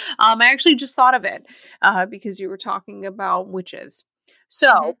time. I actually just thought of it because you were talking about witches.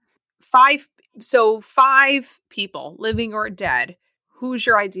 So, five people, living or dead. Who's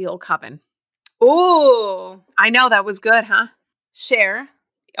your ideal coven? Oh, I know that was good, huh? Cher.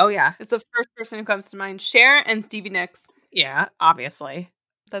 Oh yeah, it's the first person who comes to mind. Cher and Stevie Nicks. Yeah, obviously.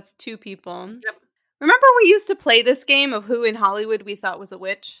 That's two people. Yep. Remember we used to play this game of who in Hollywood we thought was a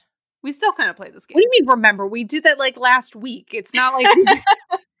witch? We still kind of play this game. What do you mean remember? We did that like last week. It's not like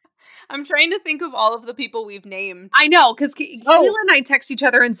I'm trying to think of all of the people we've named. I know, because Kayla and I text each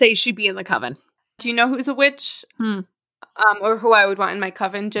other and say she'd be in the coven. Do you know who's a witch? Or who I would want in my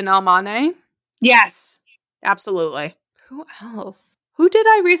coven? Janelle Monáe? Yes, absolutely. Who else? Who did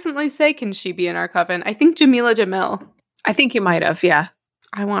I recently say can she be in our coven? I think Jamila Jamil. I think you might have, yeah.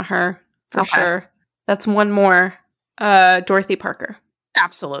 I want her, for sure. That's one more. Dorothy Parker.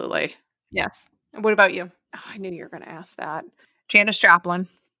 Absolutely. Yes. What about you? Oh, I knew you were going to ask that. Janis Joplin.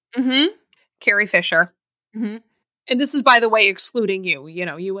 Mm-hmm. Carrie Fisher. Mm-hmm. And this is, by the way, excluding you. You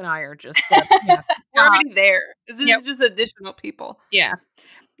know, you and I are just... We're already there. This is just additional people. Yeah.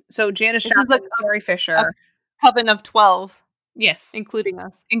 So Janis Joplin, Carrie Fisher. A coven of 12. Yes. Including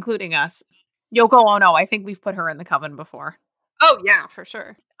us. Yoko Ono, I think we've put her in the coven before. Oh, yeah, for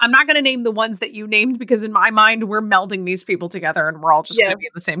sure. I'm not going to name the ones that you named because in my mind, we're melding these people together and we're all just going to be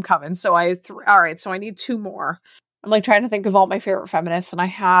in the same coven. So all right, so I need two more. I'm like trying to think of all my favorite feminists and I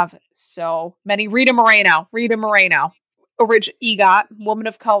have so many. Rita Moreno, EGOT, woman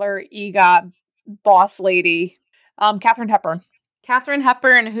of color, EGOT, boss lady, Katharine Hepburn,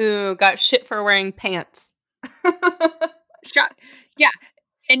 who got shit for wearing pants. Yeah.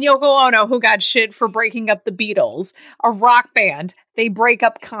 And Yoko Ono, who got shit for breaking up the Beatles, a rock band. They break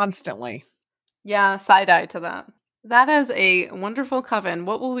up constantly. Yeah, side-eye to that. That is a wonderful coven.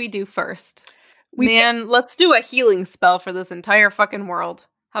 What will we do first? Let's do a healing spell for this entire fucking world.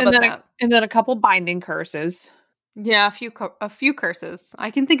 How about that? And then a couple binding curses. Yeah, a few curses.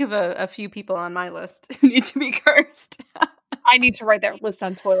 I can think of a few people on my list who need to be cursed. I need to write that list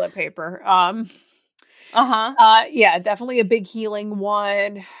on toilet paper. Yeah, definitely a big healing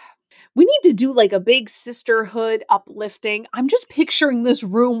one. We need to do like a big sisterhood uplifting. I'm just picturing this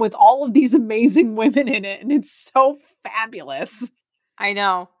room with all of these amazing women in it, and it's so fabulous. I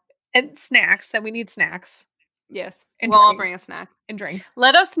know. And snacks, that we need snacks. Yes. And we'll all bring a snack. And drinks.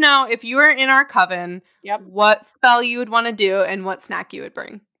 Let us know if you are in our coven, what spell you would want to do and what snack you would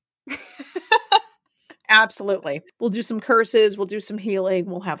bring. Absolutely. We'll do some curses. We'll do some healing.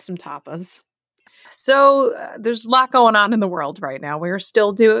 We'll have some tapas. So there's a lot going on in the world right now. We're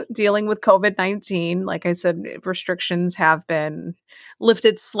still dealing with COVID-19. Like I said, restrictions have been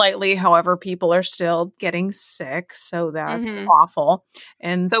lifted slightly. However, people are still getting sick. So that's awful.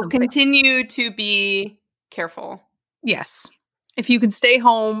 And so continue to be careful. Yes. If you can stay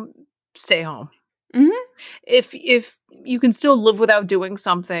home, stay home. Mm-hmm. If you can still live without doing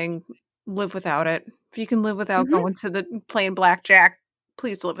something, live without it. If you can live without going to playing blackjack,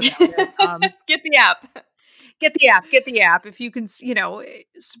 please live without it. Get the app. Get the app. If you can,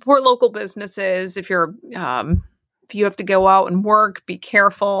 support local businesses. If you have to go out and work, be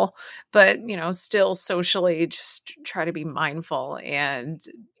careful. But, still socially, just try to be mindful. And,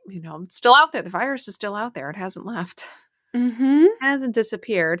 it's still out there. The virus is still out there. It hasn't left. Mm-hmm. It hasn't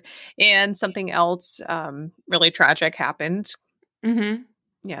disappeared. And something else really tragic happened. Mm-hmm.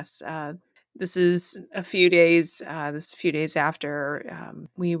 Yes. This is a few days after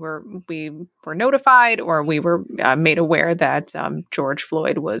we were notified or we were made aware that George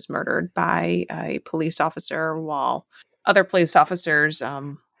Floyd was murdered by a police officer while other police officers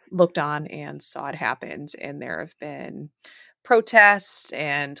looked on and saw it happen. And there have been protests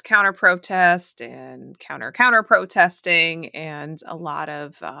and counter protest and counter protesting, and a lot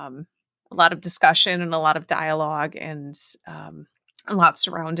of discussion and a lot of dialogue, and a lot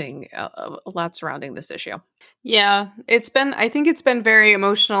surrounding this issue. Yeah, I think it's been very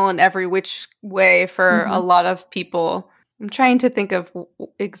emotional in every which way for a lot of people. I'm trying to think of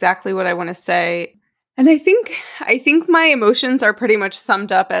exactly what I want to say. And I think my emotions are pretty much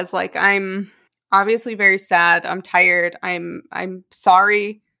summed up as like, I'm obviously very sad. I'm tired. I'm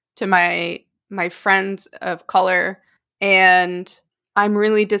sorry to my friends of color, and I'm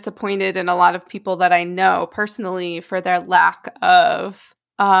really disappointed in a lot of people that I know personally for their lack of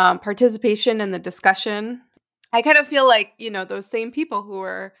participation in the discussion. I kind of feel like, those same people who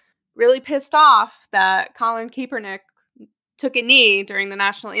were really pissed off that Colin Kaepernick took a knee during the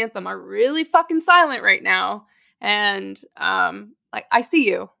national anthem are really fucking silent right now. And I see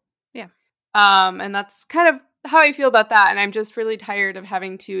you. Yeah. And that's kind of how I feel about that. And I'm just really tired of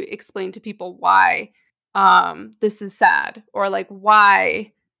having to explain to people why this is sad, or like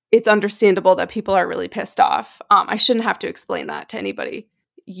why it's understandable that people are really pissed off. I shouldn't have to explain that to anybody.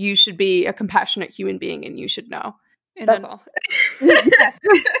 You should be a compassionate human being, and you should know. And that's all.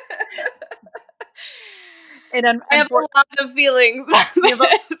 And I have a lot of feelings.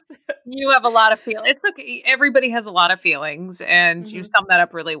 You have a lot of feelings. It's okay. Everybody has a lot of feelings, and you sum that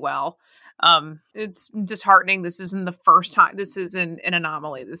up really well. It's disheartening. This isn't the first time. This isn't an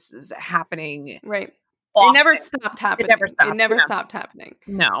anomaly. This is happening. Right. Often. It never stopped happening. It never stopped happening.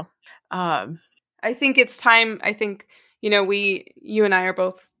 No. I think it's time. I think, you and I are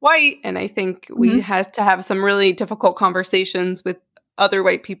both white, and I think we have to have some really difficult conversations with other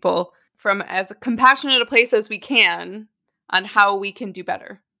white people from as compassionate a place as we can on how we can do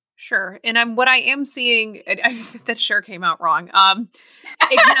better. Sure. And what I am seeing, that sure came out wrong.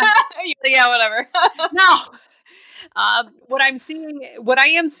 Yeah, whatever. No. What I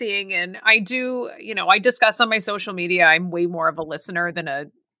am seeing, and I do, I discuss on my social media, I'm way more of a listener than a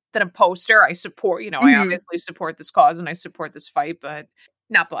poster. I support, I obviously support this cause and I support this fight, but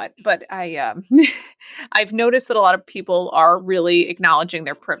I, I've noticed that a lot of people are really acknowledging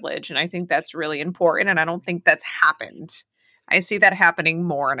their privilege. And I think that's really important. And I don't think that's happened. I see that happening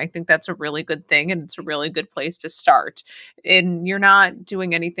more. And I think that's a really good thing. And it's a really good place to start. And you're not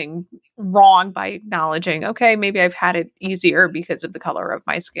doing anything wrong by acknowledging, okay, maybe I've had it easier because of the color of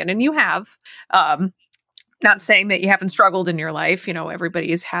my skin. And you have, not saying that you haven't struggled in your life. Everybody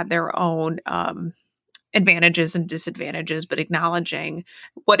has had their own, advantages and disadvantages, but acknowledging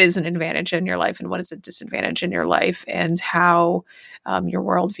what is an advantage in your life and what is a disadvantage in your life, and how your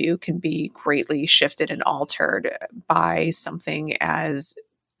worldview can be greatly shifted and altered by something as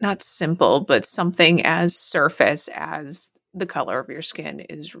not simple, but something as surface as the color of your skin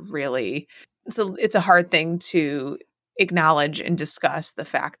is really, it's a hard thing to acknowledge and discuss the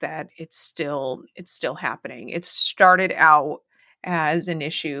fact that it's still happening. It started out as an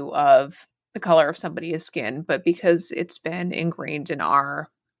issue of the color of somebody's skin, but because it's been ingrained in our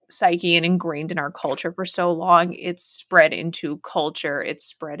psyche and ingrained in our culture for so long, it's spread into culture. It's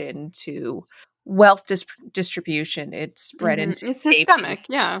spread into wealth distribution. It's spread into it's systemic.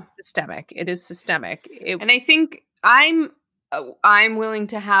 Yeah, systemic. It is systemic. And I think I'm willing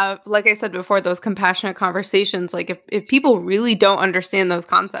to have, like I said before, those compassionate conversations. Like if people really don't understand those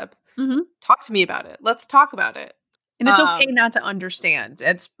concepts, talk to me about it. Let's talk about it. And it's okay not to understand.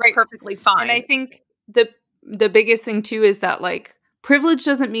 It's perfectly fine. And I think the biggest thing too is that like privilege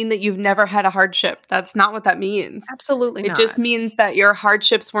doesn't mean that you've never had a hardship. That's not what that means. Absolutely not. It just means that your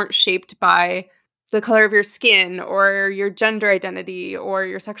hardships weren't shaped by the color of your skin or your gender identity or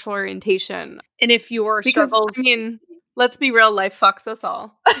your sexual orientation. And if your struggles, let's be real, life fucks us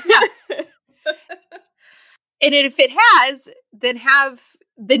all. Yeah. And if it has,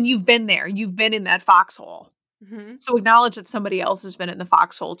 then you've been there. You've been in that foxhole. Mm-hmm. So acknowledge that somebody else has been in the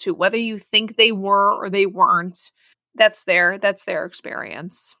foxhole too, whether you think they were or they weren't. That's their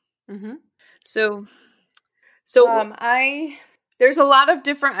experience. Mm-hmm. So there's a lot of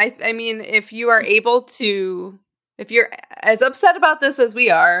different. I mean, if you're as upset about this as we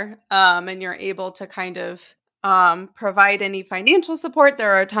are, and you're able to kind of provide any financial support,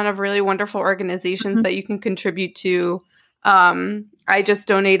 there are a ton of really wonderful organizations that you can contribute to. I just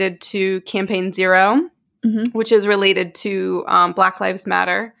donated to Campaign Zero. Which is related to Black Lives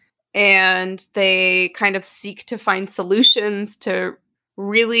Matter. And they kind of seek to find solutions to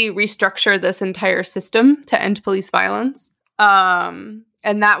really restructure this entire system to end police violence. And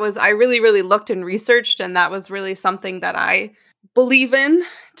that was, I really, really looked and researched, and that was really something that I believe in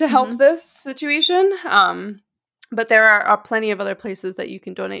to help this situation. But there are plenty of other places that you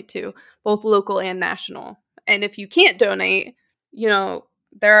can donate to, both local and national. And if you can't donate, there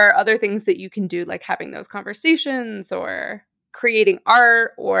are other things that you can do, like having those conversations or creating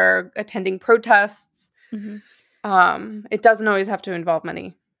art or attending protests. Mm-hmm. It doesn't always have to involve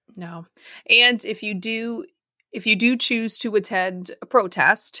money. No. And if you do choose to attend a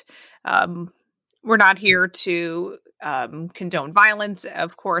protest, we're not here to condone violence,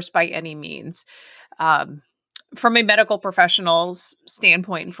 of course, by any means. From a medical professional's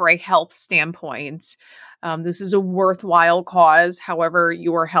standpoint, for a health standpoint, this is a worthwhile cause. However,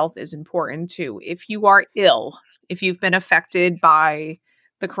 your health is important too. If you are ill, if you've been affected by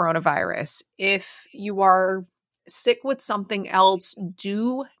the coronavirus, if you are sick with something else,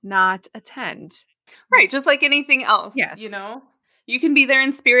 do not attend. Right, just like anything else. Yes. You can be there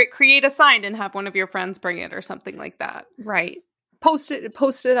in spirit, create a sign and have one of your friends bring it or something like that. Right. Post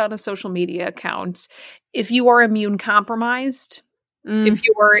it on a social media account. If you are immune compromised, if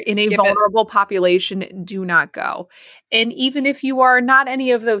you are in a vulnerable population, do not go. And even if you are not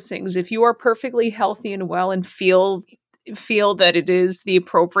any of those things, if you are perfectly healthy and well and feel that it is the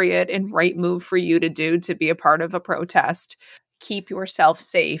appropriate and right move for you to do to be a part of a protest, keep yourself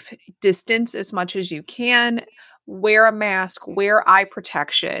safe. Distance as much as you can. Wear a mask. Wear eye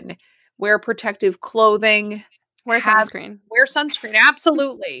protection. Wear protective clothing. Wear sunscreen. Wear sunscreen.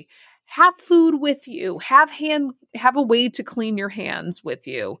 Absolutely. Have food with you. Have a way to clean your hands with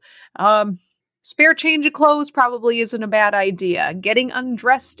you. Spare change of clothes probably isn't a bad idea. Getting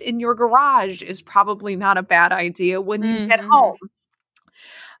undressed in your garage is probably not a bad idea when you get home.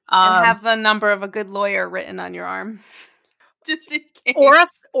 And have the number of a good lawyer written on your arm. Just in case.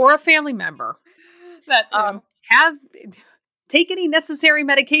 Or a family member. That too. Take any necessary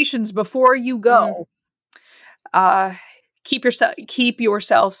medications before you go. Keep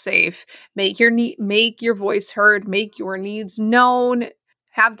yourself safe. Make your voice heard. Make your needs known.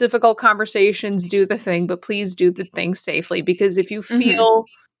 Have difficult conversations. Do the thing, but please do the thing safely. Because if you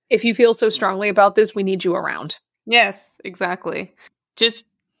feel so strongly about this, we need you around. Yes, exactly. Just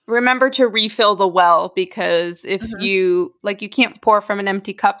remember to refill the well, because if you can't pour from an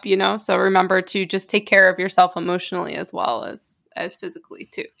empty cup, so remember to just take care of yourself emotionally as well as physically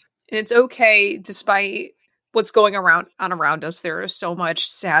too. And it's okay, despite what's going around us. There is so much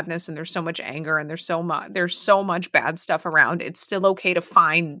sadness and there's so much anger and there's so much bad stuff around. It's still okay to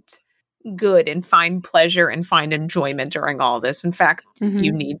find good and find pleasure and find enjoyment during all this. In fact,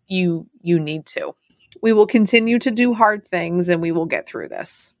 you need to. We will continue to do hard things and we will get through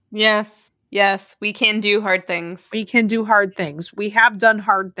this. Yes, we can do hard things. We can do hard things. We have done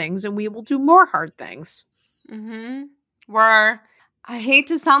hard things and we will do more hard things. I hate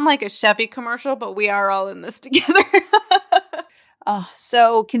to sound like a Chevy commercial, but we are all in this together.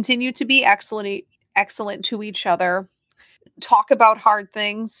 So continue to be excellent to each other. Talk about hard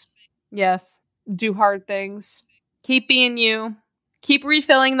things. Yes. Do hard things. Keep being you. Keep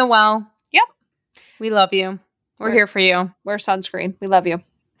refilling the well. Yep. We love you. We're here for you. Wear sunscreen. We love you.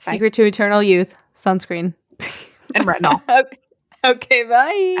 Bye. Secret to eternal youth. Sunscreen. And retinol. Okay,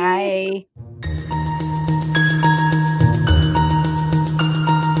 bye. Bye.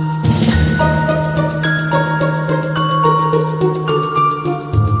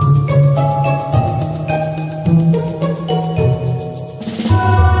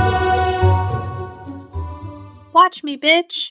 Watch me, bitch.